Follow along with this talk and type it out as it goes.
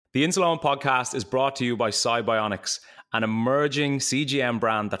The Insulone podcast is brought to you by Cybionics, an emerging CGM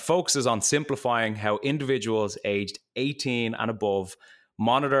brand that focuses on simplifying how individuals aged 18 and above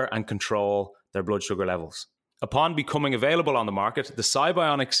monitor and control their blood sugar levels. Upon becoming available on the market, the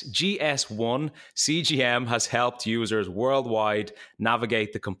Cybionics GS1 CGM has helped users worldwide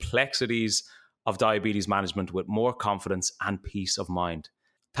navigate the complexities of diabetes management with more confidence and peace of mind.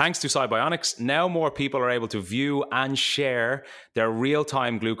 Thanks to Cybionics, now more people are able to view and share their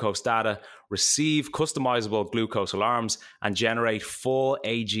real-time glucose data, receive customizable glucose alarms, and generate full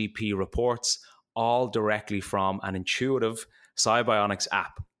AGP reports, all directly from an intuitive Cybionics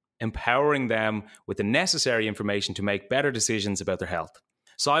app, empowering them with the necessary information to make better decisions about their health.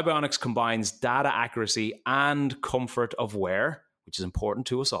 Cybionics combines data accuracy and comfort of wear, which is important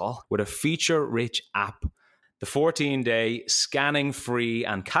to us all, with a feature-rich app. The 14-day scanning-free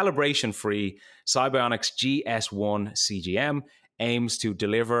and calibration-free Cybionics GS1 CGM aims to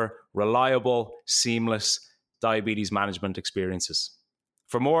deliver reliable, seamless diabetes management experiences.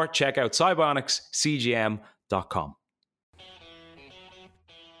 For more, check out cybionicscgm.com.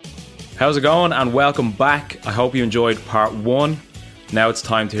 How's it going? And welcome back. I hope you enjoyed part one. Now it's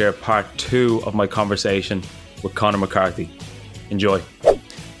time to hear part two of my conversation with Conor McCarthy. Enjoy.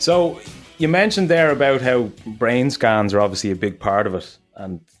 So, you mentioned there about how brain scans are obviously a big part of it,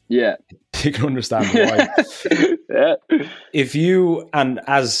 and yeah, you can understand why. Yeah. If you, and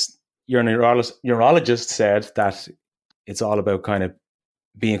as your neurologist said, that it's all about kind of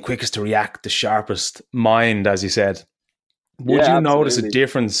being quickest to react, the sharpest mind, as you said. Would you notice a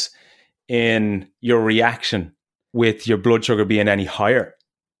difference in your reaction with your blood sugar being any higher?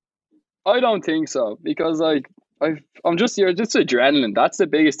 I don't think so, because I'm just adrenaline. That's the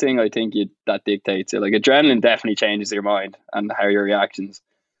biggest thing I think that dictates it. Like, adrenaline definitely changes your mind and how your reactions.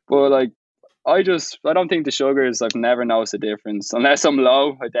 But like, I don't think the sugars, I've never noticed a difference. Unless I'm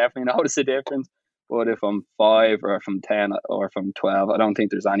low, I definitely notice a difference. But if I'm 5 or if I'm 10 or if I'm 12, I don't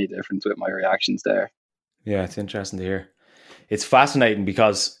think there's any difference with my reactions there. Yeah, it's interesting to hear. It's fascinating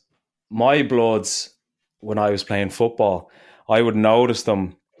because my bloods, when I was playing football, I would notice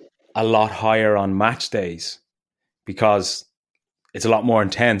them a lot higher on match days, because it's a lot more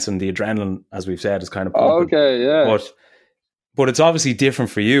intense and the adrenaline, as we've said, is kind of pumping. Okay, yeah. But it's obviously different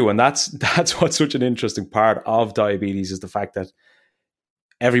for you, and that's what's such an interesting part of diabetes, is the fact that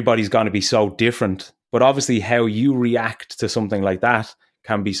everybody's going to be so different. But obviously how you react to something like that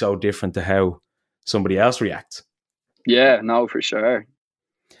can be so different to how somebody else reacts. Yeah, no, for sure.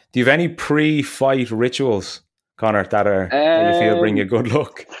 Do you have any pre-fight rituals, Conor, that you feel bring you good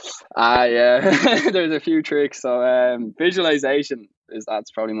luck? Yeah, there's a few tricks. So visualization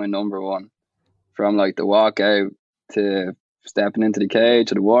that's probably my number one. From like the walkout to stepping into the cage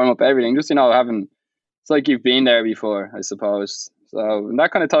to the warm up, everything. Just it's like you've been there before, I suppose. So and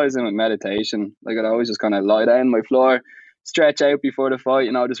that kind of ties in with meditation. Like, I'd always just kind of lie down on my floor, stretch out before the fight.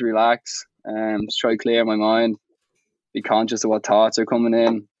 Just relax and just try to clear my mind. Be conscious of what thoughts are coming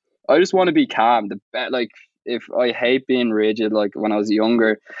in. I just want to be calm. If I hate being rigid, like when I was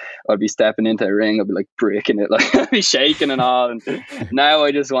younger, I'd be stepping into a ring, I'd be like breaking it, like I'd be shaking and all. And now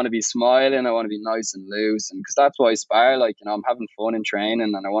I just want to be smiling. I want to be nice and loose, and because that's why I spar. Like, I'm having fun in training,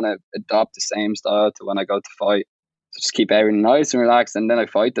 and I want to adopt the same style to when I go to fight. So just keep everything nice and relaxed, and then I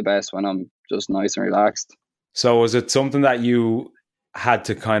fight the best when I'm just nice and relaxed. So was it something that you had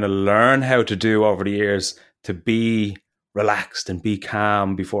to kind of learn how to do over the years, to be relaxed and be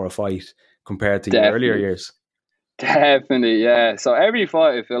calm before a fight, compared to your earlier years? Definitely, yeah. So every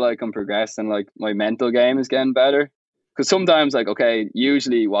fight I feel like I'm progressing, like my mental game is getting better. Because sometimes, like, okay,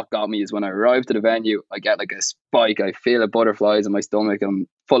 usually what got me is when I arrive to the venue, I get like a spike, I feel the butterflies in my stomach, I'm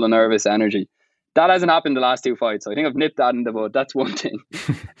full of nervous energy. That hasn't happened the last two fights. So I think I've nipped that in the bud. That's one thing.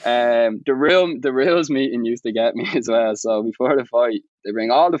 The rules meeting used to get me as well. So before the fight, they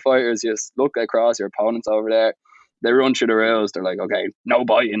bring all the fighters, just look across your opponents over there. They run through the rules. They're like, okay, no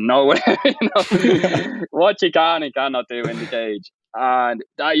biting, no whatever. What you can and cannot do in the cage. And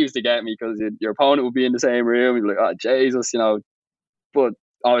that used to get me, because your opponent would be in the same room. You'd be like, oh, Jesus, But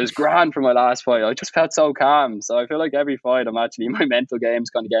I was grand for my last fight. I just felt so calm. So I feel like every fight, my mental game's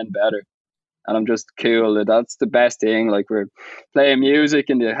kind of getting better. And I'm just cool. That's the best thing. Like, we're playing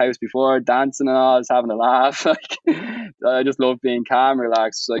music in the house before, dancing and all, just having a laugh. Like, I just love being calm,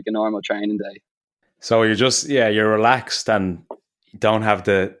 relaxed, like a normal training day. So you're relaxed and you don't have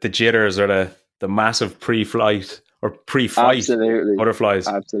the jitters or the massive pre-flight or pre-fight Absolutely. Butterflies.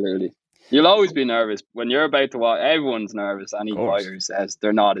 Absolutely. You'll always be nervous when you're about to watch. Everyone's nervous. Any fighter says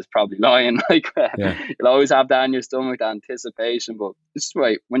they're not is probably lying. You'll always have that in your stomach, the anticipation. But it's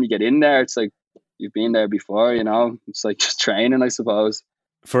right when you get in there, it's like you've been there before. It's like just training, I suppose.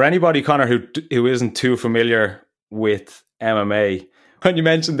 For anybody, Conor, who isn't too familiar with MMA, when you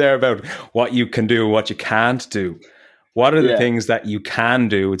mentioned there about what you can do and what you can't do, what are the Yeah. things that you can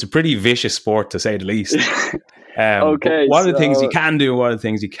do? It's a pretty vicious sport, to say the least. But Okay, what are the things you so can do and what are the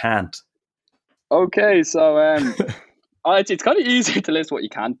things you can't? okay, so it's kind of easy to list what you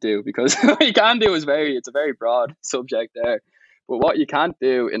can't do, because what you can do it's a very broad subject there. But what you can't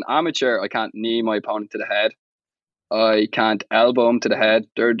do in amateur, I can't knee my opponent to the head. I can't elbow him to the head.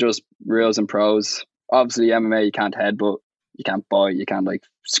 They're just rules and pros. Obviously, MMA you can't headbutt, you can't bite, you can't like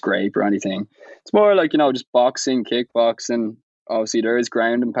scrape or anything. It's more like, just boxing, kickboxing. Obviously, there is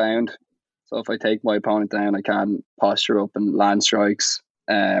ground and pound. So if I take my opponent down, I can posture up and land strikes.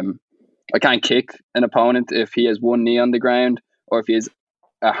 I can't kick an opponent if he has one knee on the ground, or if he has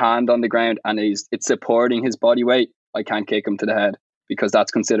a hand on the ground and it's supporting his body weight. I can't kick him to the head, because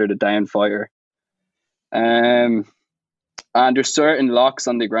that's considered a down fighter. And there's certain locks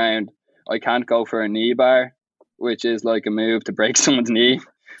on the ground. I can't go for a knee bar, which is like a move to break someone's knee.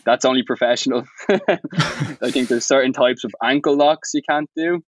 That's only professional. I think there's certain types of ankle locks you can't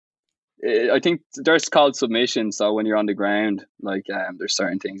do. I think there's called submission. So when you're on the ground, like there's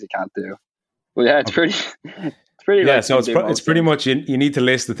certain things you can't do. But yeah, it's pretty. It's pretty. Yeah, like, so it's pretty much you need to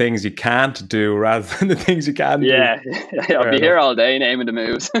list the things you can't do rather than the things you can do. Yeah, I'll be here all day naming the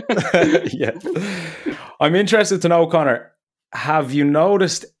moves. Yeah, I'm interested to know, Conor, have you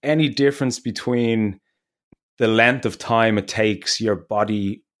noticed any difference between the length of time it takes your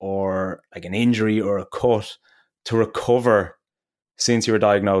body, or like an injury or a cut, to recover since you were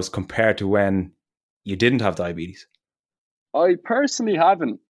diagnosed compared to when you didn't have diabetes? I personally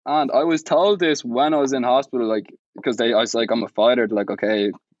haven't, and I was told this when I was in hospital, like, because I was like, I'm a fighter. They're like,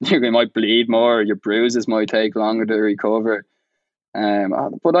 okay, you might bleed more, your bruises might take longer to recover.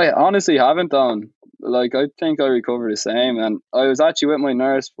 But I honestly haven't done. Like, I think I recovered the same. And I was actually with my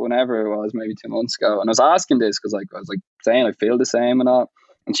nurse whenever it was, maybe 2 months ago, and I was asking this because, like, I was like saying I feel the same and all,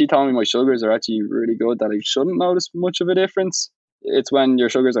 and she told me my sugars are actually really good, that I shouldn't notice much of a difference. It's when your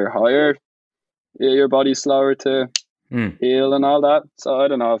sugars are higher, your body's slower to heal and all that. So I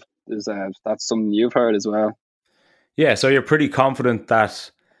don't know if that's something you've heard as well. Yeah, so you're pretty confident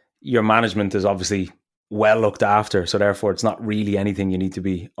that your management is obviously well looked after, so therefore it's not really anything you need to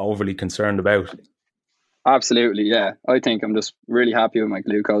be overly concerned about. Absolutely, yeah. I think I'm just really happy with my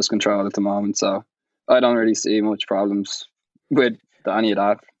glucose control at the moment, so I don't really see much problems with any of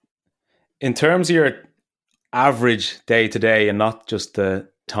that. In terms of your average day to day, and not just the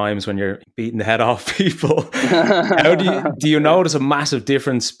times when you're beating the head off people, how do you notice a massive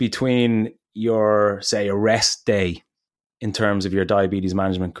difference between your, say, a rest day in terms of your diabetes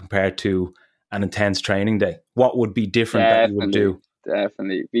management compared to an intense training day? What would be different that you would do?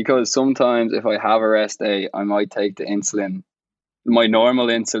 Definitely, because sometimes if I have a rest day, I might take the insulin, my normal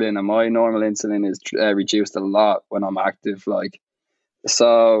insulin, and my normal insulin is reduced a lot when I'm active. Like,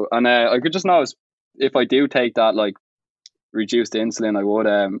 so, and I could just notice if I do take that like reduced insulin, I would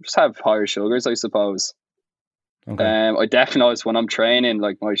just have higher sugars, I suppose. Okay. I definitely notice when I'm training,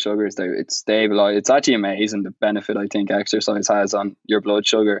 like my sugars, it's stabilized. It's actually amazing the benefit I think exercise has on your blood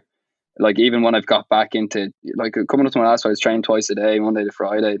sugar. Like, even when I've got back into, like, coming up to my last fight, I was training twice a day, Monday to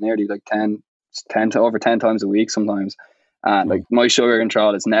Friday, nearly like 10 to over 10 times a week sometimes. And like my sugar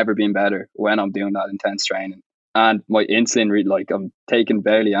control has never been better when I'm doing that intense training. And my insulin, like, I'm taking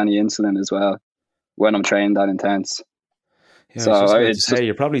barely any insulin as well when I'm training that intense. Yeah, so I was just about to say,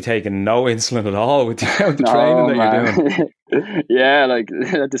 you're probably taking no insulin at all with the training that you're doing. Yeah, like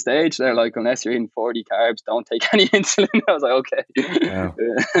at the stage they're like, unless you're eating 40 carbs, don't take any insulin. I was like, okay. Wow.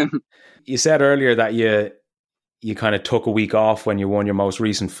 You said earlier that you kind of took a week off when you won your most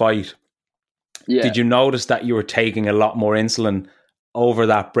recent fight. Yeah. Did you notice that you were taking a lot more insulin over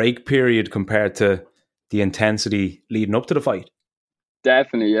that break period compared to the intensity leading up to the fight?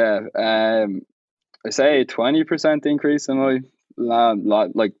 Definitely, yeah. I say 20% increase in my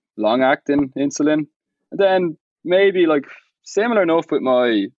long acting insulin, and then maybe like similar enough with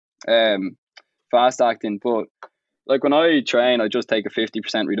my fast acting. But like when I train, I just take a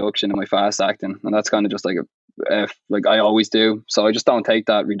 50% reduction in my fast acting, and that's kind of just like like I always do. So I just don't take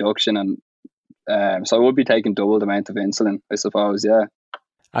that reduction, and so I would be taking double the amount of insulin, I suppose. Yeah.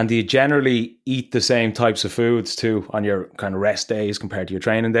 And do you generally eat the same types of foods too on your kind of rest days compared to your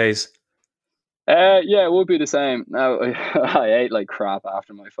training days? Yeah, it would be the same. Now, I ate like crap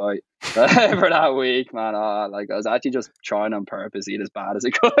after my fight for that week, man. Like, I was actually just trying on purpose to eat as bad as I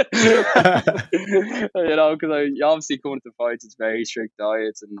could. Because you obviously coming to fights, it's very strict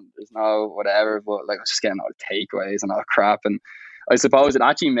diets and there's no whatever. But like, I was just getting all the takeaways and all crap, and I suppose it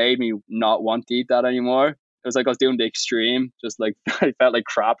actually made me not want to eat that anymore. it was like I was doing the extreme, just like I felt like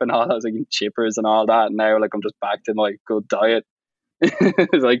crap and all. I was like in chippers and all that. And now like I'm just back to my good diet.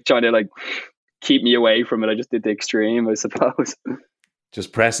 It's like trying to like keep me away from it. I just did the extreme, I suppose.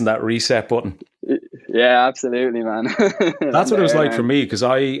 Just pressing that reset button. Yeah, absolutely, man. That's what it was like for me, because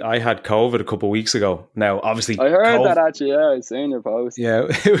I had COVID a couple of weeks ago. Now, obviously, I heard that actually. Yeah, I seen your post. Yeah,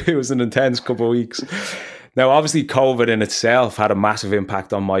 it was an intense couple of weeks. Now, obviously, COVID in itself had a massive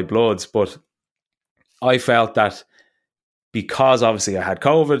impact on my bloods, but I felt that because obviously I had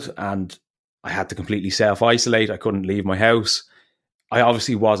COVID and I had to completely self-isolate, I couldn't leave my house, I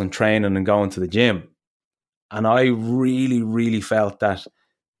obviously wasn't training and going to the gym. And I really, really felt that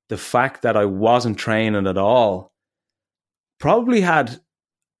the fact that I wasn't training at all probably had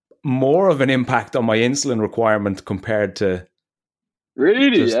more of an impact on my insulin requirement compared to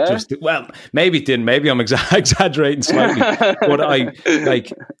really, well, maybe it didn't. Maybe I'm exaggerating slightly,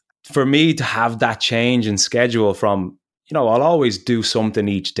 but for me to have that change in schedule from, I'll always do something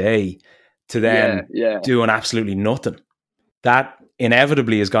each day to then doing absolutely nothing, that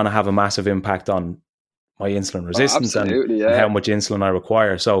inevitably is going to have a massive impact on my insulin resistance and how much insulin I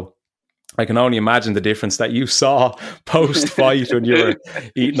require. So I can only imagine the difference that you saw post-fight when you were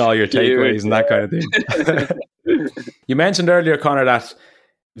eating all your takeaways and that kind of thing. You mentioned earlier, Conor, that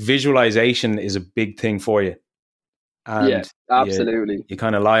visualization is a big thing for you. And yeah, absolutely. You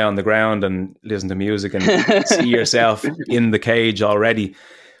kind of lie on the ground and listen to music and see yourself in the cage already.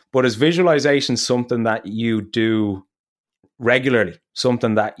 But is visualization something that you do regularly?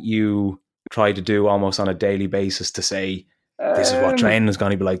 Something that you try to do almost on a daily basis to say, this is what training is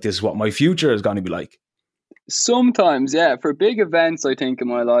going to be like, this is what my future is going to be like? Sometimes, yeah. For big events, I think, in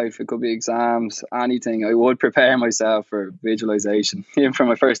my life, it could be exams, anything, I would prepare myself for visualization. Even for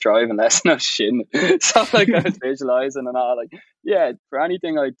my first driving lesson, I was shitting. So like I was visualizing and all. Like, yeah, for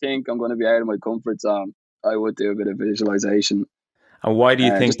anything I think I'm going to be out of my comfort zone, I would do a bit of visualization. And why do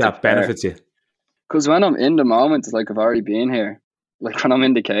you think that benefits you? Because when I'm in the moment, it's like I've already been here. Like when I'm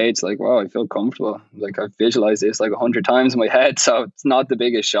in the cage, like, wow, I feel comfortable. Like I've visualized this like 100 times in my head. So it's not the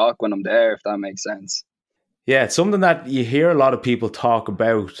biggest shock when I'm there, if that makes sense. Yeah, it's something that you hear a lot of people talk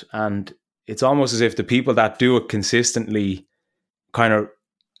about, and it's almost as if the people that do it consistently kind of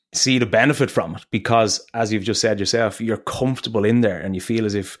see the benefit from it, because as you've just said yourself, you're comfortable in there and you feel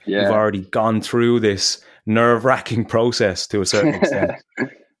as if you've already gone through this nerve-wracking process to a certain extent.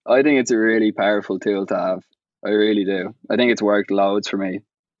 I think it's a really powerful tool to have. I really do. I think it's worked loads for me.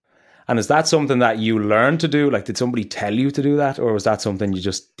 And is that something that you learned to do? Like, did somebody tell you to do that, or was that something you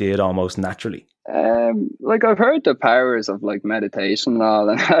just did almost naturally? Like I've heard the powers of like meditation and all,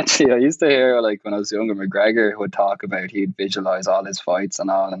 and actually I used to hear, like when I was younger, McGregor would talk about he'd visualize all his fights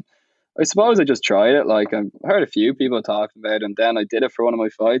and all, and I suppose I just tried it. Like I've heard a few people talking about it, and then I did it for one of my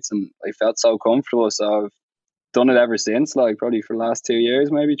fights and I felt so comfortable, so I've done it ever since, like probably for the last 2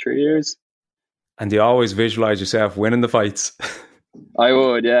 years, maybe 3 years. And you always visualize yourself winning the fights? I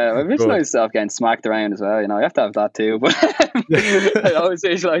would, yeah. I visualize myself getting smacked around as well. I have to have that too. But I always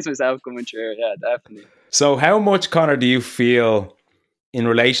visualize myself coming through. Yeah, definitely. So how much, Conor, do you feel in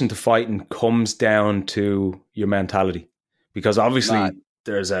relation to fighting comes down to your mentality? Because obviously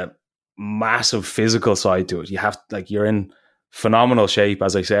there's a massive physical side to it. You have, like, you're in phenomenal shape,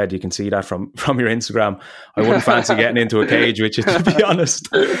 as I said. You can see that from your Instagram. I wouldn't fancy getting into a cage with you, to be honest.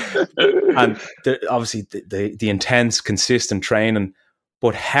 And obviously the intense, consistent training,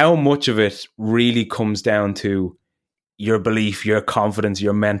 but how much of it really comes down to your belief, your confidence,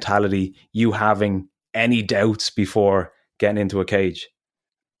 your mentality, you having any doubts before getting into a cage?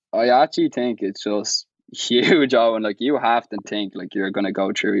 I actually think it's just huge, Owen. Like, you have to think like you're going to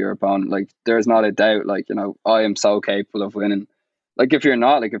go through your opponent. Like, there's not a doubt. Like, I am so capable of winning. Like, if you're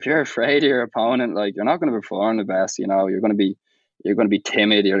not, like, if you're afraid of your opponent, like, you're not going to perform the best. You're going to be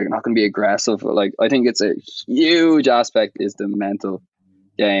timid. You're not going to be aggressive. Like, I think it's a huge aspect is the mental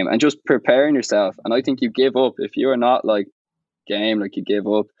game and just preparing yourself. And I think you give up if you're not like game. Like, you give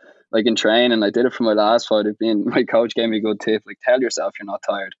up. Like in training, I did it for my last fight. My coach gave me a good tip. Like, tell yourself you're not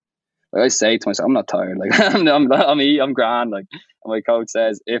tired. Like, I say to myself, I'm not tired. Like, I'm grand. Like, and my coach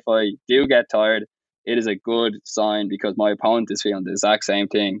says, if I do get tired, it is a good sign because my opponent is feeling the exact same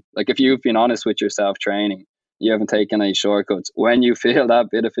thing. Like, if you've been honest with yourself training, you haven't taken any shortcuts. When you feel that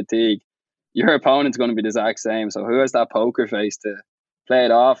bit of fatigue, your opponent's going to be the exact same. So who has that poker face to play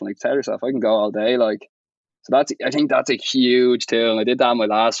it off and like tell yourself, I can go all day. Like, so I think that's a huge tool. And I did that in my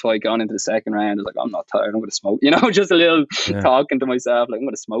last fight going into the second round. I was like, I'm not tired. I'm going to smoke. Just a little talking to myself. Like, I'm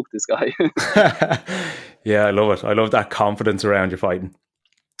going to smoke this guy. Yeah, I love it. I love that confidence around your fighting.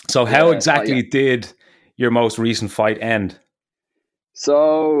 So how exactly did your most recent fight end?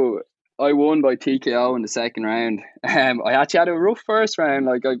 So I won by TKO in the second round. I actually had a rough first round.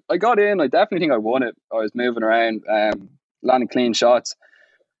 Like I got in. I definitely think I won it. I was moving around, landing clean shots.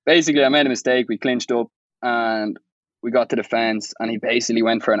 Basically, I made a mistake. We clinched up and we got to the fence, and he basically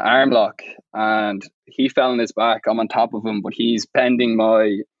went for an arm lock, and he fell on his back. I'm on top of him, but he's bending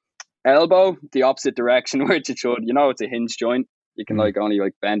my elbow the opposite direction which it should. You know, it's a hinge joint. You can like only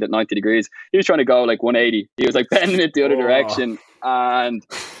like bend it 90 degrees. He was trying to go like 180. He was like bending it the other direction, and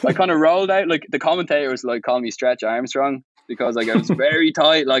I kind of rolled out. Like the commentator was like calling me Stretch Armstrong because like I was very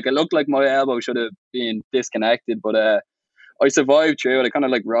tight. Like it looked like my elbow should have been disconnected, but I survived through it. I kind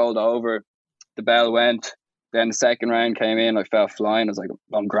of like rolled over. The bell went. Then the second round came in. I fell flying. I was like,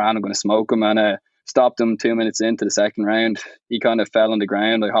 I'm grand. I'm going to smoke him, and stopped him 2 minutes into the second round. He kind of fell on the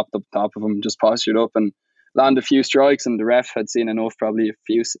ground. I hopped up top of him, just postured up and landed a few strikes, and the ref had seen enough, probably a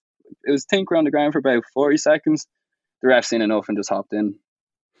few. It was tinker on the ground for about 40 seconds. The ref seen enough and just hopped in.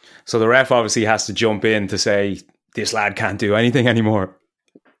 So the ref obviously has to jump in to say, this lad can't do anything anymore.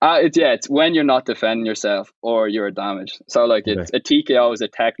 It's when you're not defending yourself or you're damaged. So like a TKO is a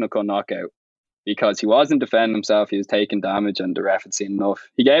technical knockout because he wasn't defending himself. He was taking damage and the ref had seen enough.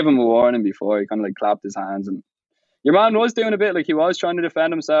 He gave him a warning before. He kind of like clapped his hands, and your man was doing a bit like he was trying to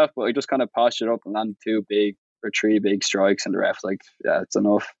defend himself, but he just kind of postured up and landed 3 big strikes, and the ref's like, yeah, it's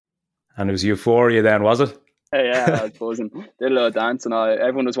enough. And it was euphoria then, was it? Yeah, I was buzzing. Did a little dance, and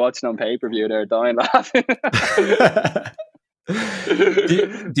everyone was watching on pay-per-view. They were dying laughing.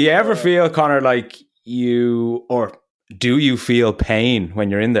 Do you ever feel, Conor, like or do you feel pain when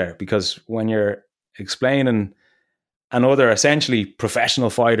you're in there? Because when you're explaining another essentially professional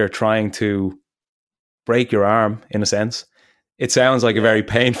fighter trying to break your arm, in a sense, it sounds like a very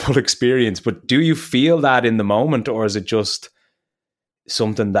painful experience. But do you feel that in the moment, or is it just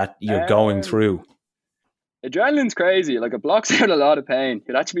something that you're going through? Adrenaline's crazy. Like it blocks out a lot of pain.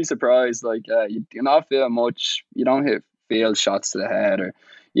 You'd actually be surprised. Like you do not feel much. You don't feel shots to the head, or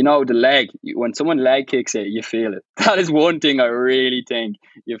the leg. When someone leg kicks it, you feel it. That is one thing I really think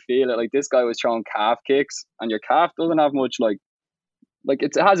you feel it. Like this guy was throwing calf kicks, and your calf doesn't have much like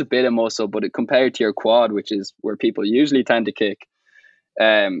it has a bit of muscle, but compared to your quad, which is where people usually tend to kick,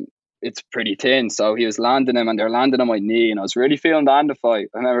 it's pretty thin. So he was landing them, and they're landing on my knee, and I was really feeling that in the fight.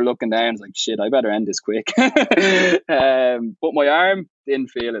 I remember looking down, I was like, shit, I better end this quick. But my arm didn't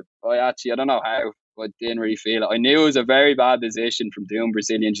feel it. I don't know how, but I didn't really feel it. I knew it was a very bad position from doing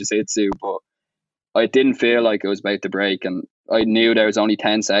Brazilian Jiu-Jitsu, but I didn't feel like it was about to break, and I knew there was only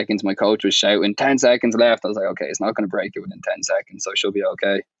 10 seconds. My coach was shouting, 10 seconds left. I was like, okay, it's not going to break it within 10 seconds, so it should be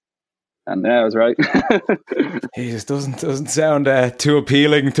okay. And yeah, I was right. It doesn't sound too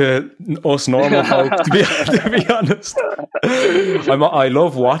appealing to us normal folk, to be honest. I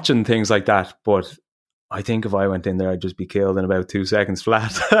love watching things like that, but I think if I went in there, I'd just be killed in about 2 seconds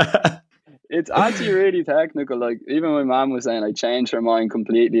flat. It's actually really technical. Like even my mom was saying, I changed her mind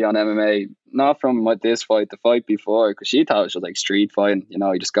completely on MMA. Not from this fight, the fight before, because she thought it was just like street fighting.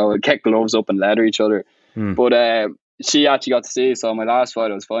 You just go and get gloves up and leather each other. But she actually got to see. So my last fight,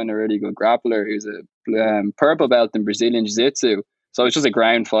 I was fighting a really good grappler who's a purple belt in Brazilian Jiu-Jitsu. So it's just a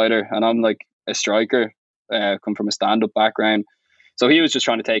ground fighter, and I'm like a striker. Come from a stand-up background. So he was just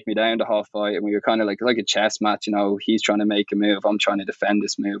trying to take me down the whole fight, and we were kind of like a chess match. He's trying to make a move, I'm trying to defend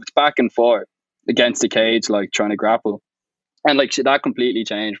this move. It's back and forth against the cage, like trying to grapple. And that completely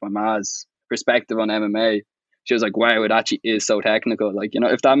changed my ma's perspective on MMA. She was like, wow, it actually is so technical. Like,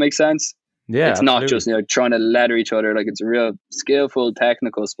 if that makes sense. Yeah, it's not just trying to leather each other. Like it's a real skillful,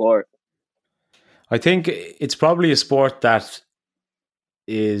 technical sport. I think it's probably a sport that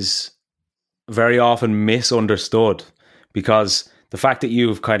is very often misunderstood, because the fact that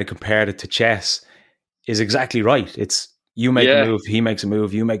you've kind of compared it to chess is exactly right. It's you make a move, he makes a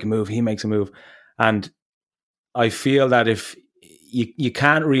move, you make a move, he makes a move. And I feel that if you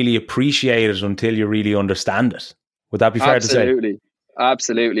can't really appreciate it until you really understand it. Would that be fair to say?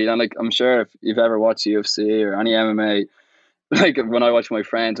 Absolutely. And I'm sure if you've ever watched UFC or any MMA, like when I watch my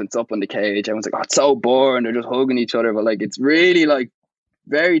friends and it's up on the cage, everyone's like, oh, it's so boring, they're just hugging each other. But it's really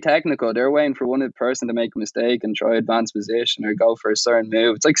very technical. They're waiting for one person to make a mistake and try advanced position or go for a certain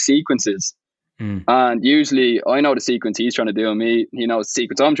move. It's like sequences. And usually I know the sequence he's trying to do on me, he knows the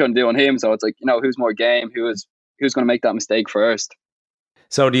sequence I'm trying to do on him. So it's like, who's more game, who's going to make that mistake first.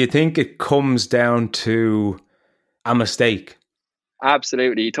 So do you think it comes down to a mistake?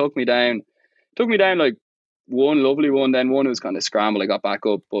 Absolutely. He took me down like one lovely one, then one was kind of scrambled. I got back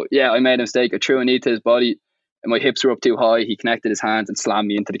up, but yeah, I made a mistake. I threw a knee to his body and my hips were up too high. He connected his hands and slammed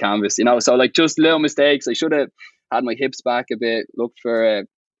me into the canvas, so just little mistakes. I should have had my hips back a bit, looked for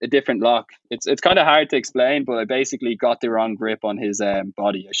a different lock. It's kind of hard to explain, but I basically got the wrong grip on his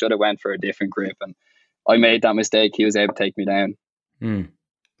body. I should have went for a different grip, and I made that mistake. He was able to take me down.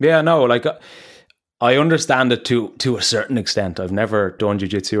 Yeah, no, like I understand it to a certain extent. I've never done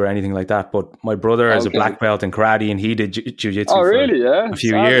jiu-jitsu or anything like that, but my brother is a black belt in karate, and he did jiu-jitsu for a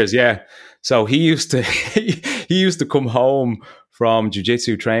few years. Yeah, so he used to he used to come home from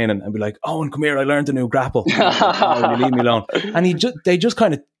jiu-jitsu training and be like, "Oh, and come here, I learned a new grapple. Oh, you leave me alone." And they just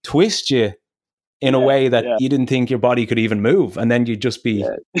kind of twist you in a way that you didn't think your body could even move, and then you'd just be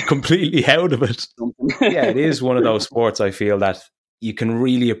completely out of it. Yeah, it is one of those sports, I feel, that you can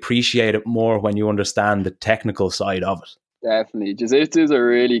really appreciate it more when you understand the technical side of it. Definitely. Jiu-jitsu is a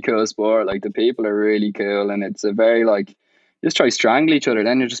really cool sport. Like, the people are really cool, and it's a very, like, just try strangle each other,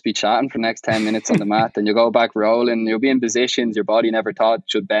 then you'll just be chatting for the next 10 minutes on the mat, and you'll go back rolling, you'll be in positions your body never thought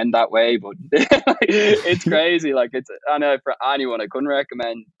should bend that way, but it's crazy. Like, I know for anyone, I couldn't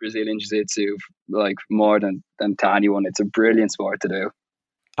recommend Brazilian Jiu-Jitsu like more than to anyone. It's a brilliant sport to do.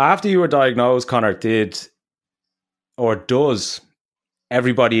 After you were diagnosed, Conor, does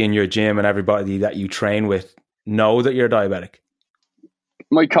everybody in your gym and everybody that you train with know that you're diabetic?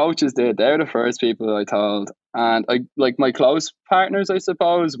 My coaches did. They're the first people I told. And I, like, my close partners, I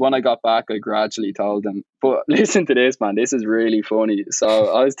suppose, when I got back, I gradually told them. But listen to this, man. This is really funny.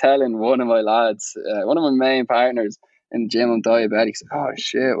 So I was telling one of my lads, one of my main partners in the gym, I'm diabetic. So, oh,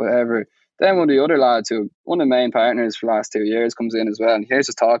 shit, whatever. Then one of the other lads, one of the main partners for the last 2 years, comes in as well. And here's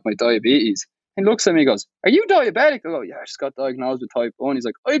us talk about diabetes. He looks at me and goes, "Are you diabetic?" I go, "Yeah, I just got diagnosed with type 1. He's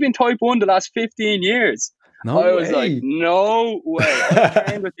like, "I've been type 1 the last 15 years. I was like, "No way." I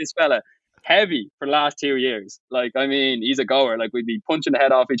trained with this fella heavy for the last 2 years. Like, I mean, he's a goer. Like, we'd be punching the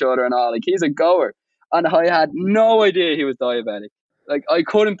head off each other and all. Like, he's a goer. And I had no idea he was diabetic. Like, I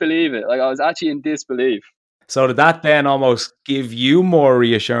couldn't believe it. Like, I was actually in disbelief. So did that then almost give you more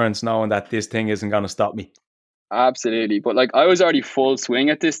reassurance knowing that this thing isn't going to stop me? Absolutely. But, like, I was already full swing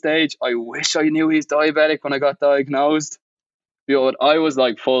at this stage. I wish I knew he's diabetic when I got diagnosed. But I was,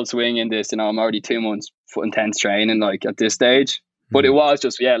 like, full swing in this. You know, I'm already 2 months intense training, like, at this stage. But it was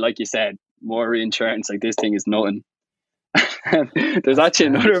just, like you said, more reinsurance. Like, this thing is nothing. There's actually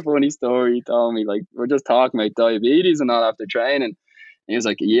another funny story he told me. Like, we're just talking about diabetes and all after training. He was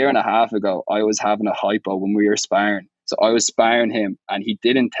like, 1.5 years ago, I was having a hypo when we were sparring. So I was sparring him, and he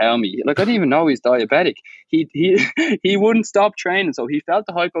didn't tell me. Like, I didn't even know he's diabetic. He wouldn't stop training. So he felt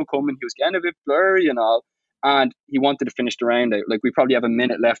the hypo coming. He was getting a bit blurry and all. And he wanted to finish the round out. Like, we probably have a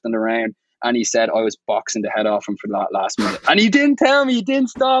minute left in the round. And he said I was boxing the head off him for that last minute. And he didn't tell me. He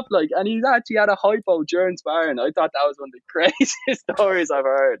didn't stop. Like, and he actually had a hypo during sparring. I thought that was one of the craziest stories I've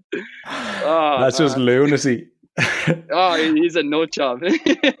heard. Oh, that's just lunacy. Oh, he's a nut job.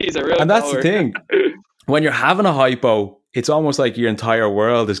 He's a real And that's the thing. When you're having a hypo, it's almost like your entire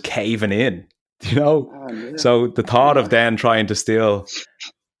world is caving in, you know? Oh, yeah. So the thought of then trying to still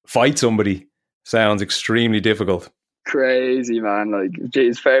fight somebody sounds extremely difficult. Crazy, man. Like,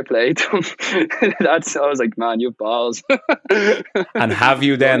 geez, fair play to him. I was like, man, you have balls. And have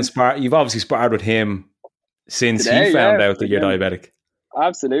you then you've obviously sparred with him since he found out that you're diabetic?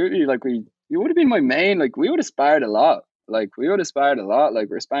 Absolutely. Like, you would have been my main, like, we would have sparred a lot. Like, we're sparring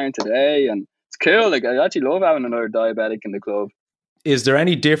today, and it's cool. Like, I actually love having another diabetic in the club. Is there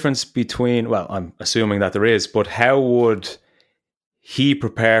any difference between, well, I'm assuming that there is, but how would he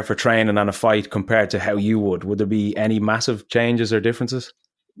prepare for training and a fight compared to how you would? Would there be any massive changes or differences?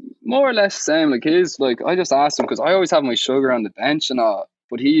 More or less the same. Like, I just asked him, because I always have my sugar on the bench and all,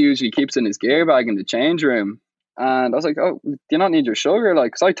 but he usually keeps in his gear bag in the change room. And I was like, "Oh, do you not need your sugar?"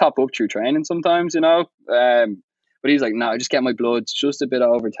 Like, because I top up through training sometimes, you know. But he's like, "No, I just get my bloods just a bit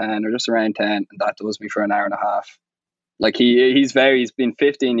over 10 or just around 10, and that does me for an hour and a half." Like, he's been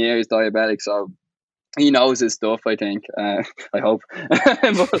 15 years diabetic, so he knows his stuff, I think. I hope.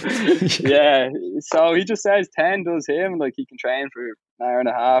 But, yeah, so he just says 10 does him. Like, he can train for an hour and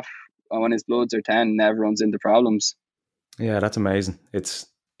a half, and when his bloods are 10, never runs into problems. Yeah, that's amazing. It's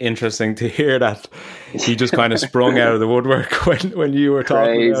interesting to hear that he just kind of sprung out of the woodwork when you were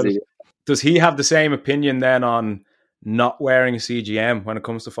talking about it. Does he have the same opinion then on not wearing a CGM when it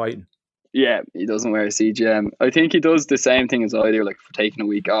comes to fighting? Yeah, he doesn't wear a CGM. I think he does the same thing as I do. Like, for taking a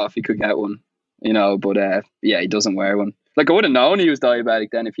week off, he could get one, you know, but yeah, he doesn't wear one. Like, I would have known he was diabetic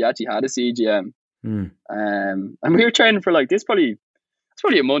then if he actually had a CGM. And we were training for, like, it's probably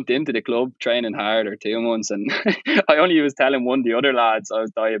a month into the club, training hard, or 2 months, and I only was telling one of the other lads I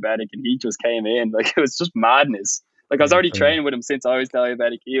was diabetic, and he just came in. Like, it was just madness. Like, I was already training with him since I was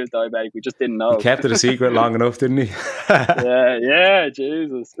diabetic. He was diabetic. We just didn't know. He kept it a secret long enough, didn't he? yeah,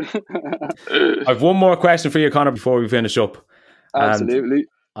 Jesus. I've one more question for you, Conor, before we finish up. Absolutely.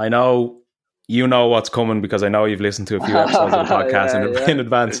 I know you know what's coming because I know you've listened to a few episodes of the podcast in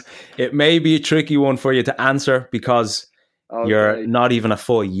advance. It may be a tricky one for you to answer because you're not even a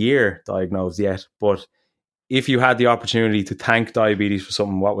full year diagnosed yet. But if you had the opportunity to thank diabetes for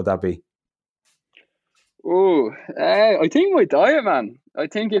something, what would that be? I think my diet, man. I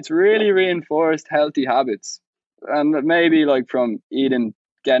think it's really reinforced healthy habits, and maybe like from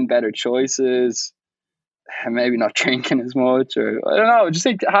getting better choices, and maybe not drinking as much, or I don't know. Just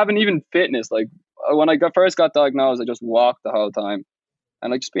think having even fitness. Like when I first got diagnosed, I just walked the whole time,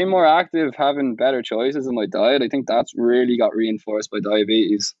 and like just being more active, having better choices in my diet. I think that's really got reinforced by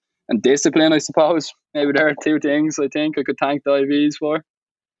diabetes. And discipline, I suppose. Maybe there are two things I think I could thank diabetes for.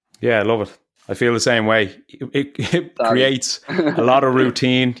 Yeah, I love it. I feel the same way. It creates a lot of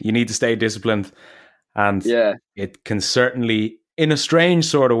routine. You need to stay disciplined. And it can certainly, in a strange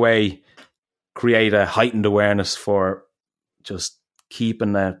sort of way, create a heightened awareness for just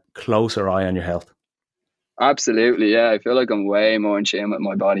keeping a closer eye on your health. Absolutely, yeah. I feel like I'm way more in tune with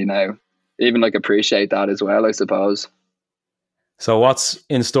my body now. Even like appreciate that as well, I suppose. So what's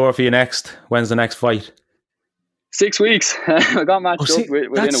in store for you next? When's the next fight? 6 weeks. I got matched up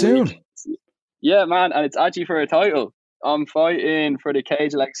within a week. Yeah, man, and it's actually for a title. I'm fighting for the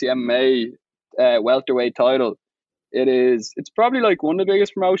Cage Alexi MMA welterweight title. It's probably like one of the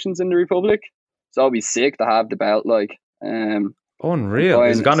biggest promotions in the Republic. So I'll be sick to have the belt. Like, unreal.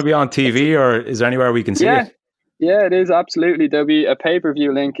 Is it going to be on TV or is there anywhere we can see it? Yeah, it is absolutely. There'll be a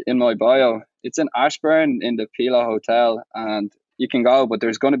pay-per-view link in my bio. It's in Ashburn in the Pila Hotel, and you can go. But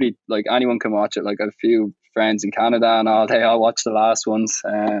there's going to be like anyone can watch it. Like I have a few friends in Canada and all. They all watch the last ones.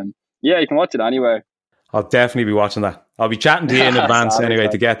 Yeah, you can watch it anywhere. I'll definitely be watching that. I'll be chatting to you in advance anyway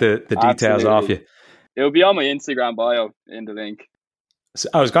to get the details off you. It'll be on my Instagram bio in the link. So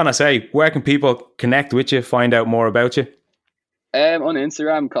I was going to say, where can people connect with you, find out more about you? On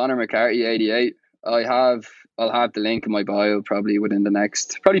Instagram, Conor McCarthy 88. I'll have the link in my bio probably within the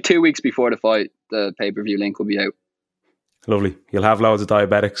next 2 weeks before the fight. The pay-per-view link will be out. Lovely. You'll have loads of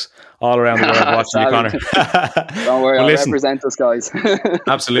diabetics all around the world watching you, Conor. Don't worry, I'll represent us guys.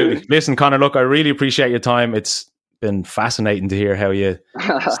 Absolutely. Listen, Conor, look, I really appreciate your time. It's been fascinating to hear how you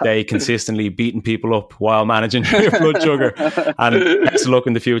stay consistently beating people up while managing your blood sugar. And best of luck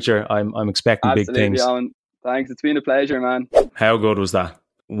in the future. I'm expecting big things. Owen. Thanks. It's been a pleasure, man. How good was that?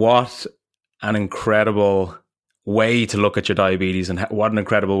 What an incredible way to look at your diabetes, and what an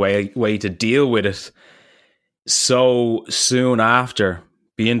incredible way to deal with it so soon after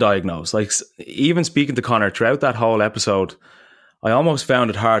being diagnosed. Like, even speaking to Conor throughout that whole episode, I almost found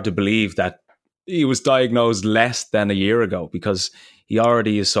it hard to believe that he was diagnosed less than a year ago, because he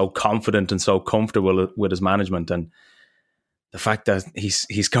already is so confident and so comfortable with his management. And the fact that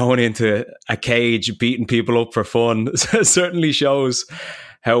he's going into a cage beating people up for fun certainly shows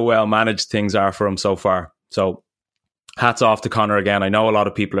how well managed things are for him so far. So hats off to Conor again. I know a lot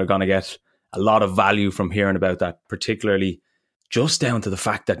of people are going to get a lot of value from hearing about that, particularly just down to the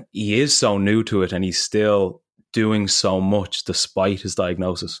fact that he is so new to it and he's still doing so much despite his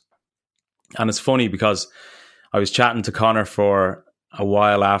diagnosis. And it's funny because I was chatting to Conor for a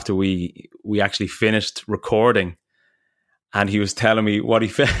while after we actually finished recording, and he was telling me what he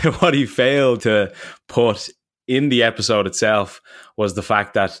failed to put in the episode itself was the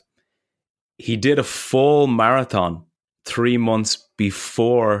fact that he did a full marathon 3 months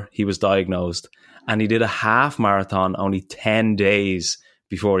before he was diagnosed, and he did a half marathon only 10 days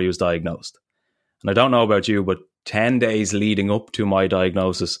before he was diagnosed. And I don't know about you, but 10 days leading up to my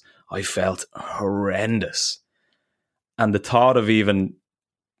diagnosis, I felt horrendous. And the thought of even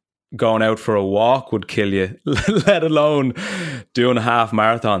going out for a walk would kill you, let alone doing a half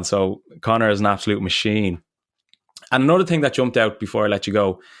marathon. So Conor is an absolute machine. And another thing that jumped out before I let you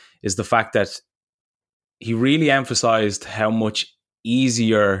go is the fact that he really emphasized how much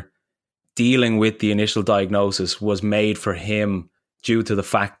easier dealing with the initial diagnosis was made for him due to the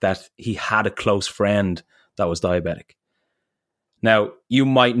fact that he had a close friend that was diabetic. Now, you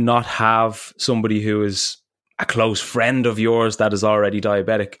might not have somebody who is a close friend of yours that is already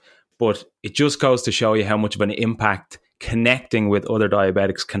diabetic, but it just goes to show you how much of an impact connecting with other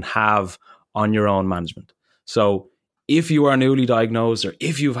diabetics can have on your own management. So if you are newly diagnosed, or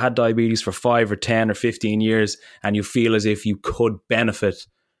if you've had diabetes for 5 or 10 or 15 years and you feel as if you could benefit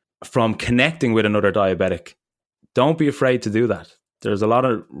from connecting with another diabetic, don't be afraid to do that. There's a lot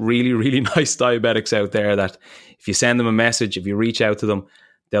of really, really nice diabetics out there that if you send them a message, if you reach out to them,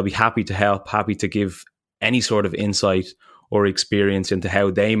 they'll be happy to help, happy to give any sort of insight or experience into how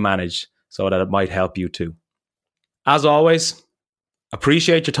they manage so that it might help you too. As always,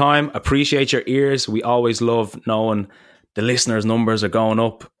 appreciate your time, appreciate your ears. We always love knowing The listeners' numbers are going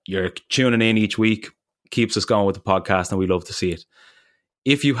up. You're tuning in each week. Keeps us going with the podcast, and we love to see it.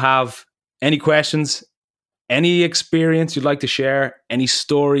 If you have any questions, any experience you'd like to share, any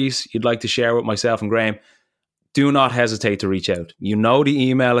stories you'd like to share with myself and Graham, do not hesitate to reach out. You know the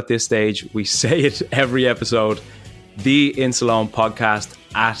email at this stage. We say it every episode.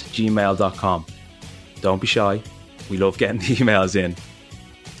 theinsalonepodcast@gmail.com. Don't be shy. We love getting the emails in.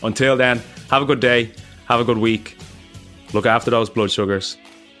 Until then, have a good day. Have a good week. Look after those blood sugars,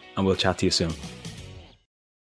 and we'll chat to you soon.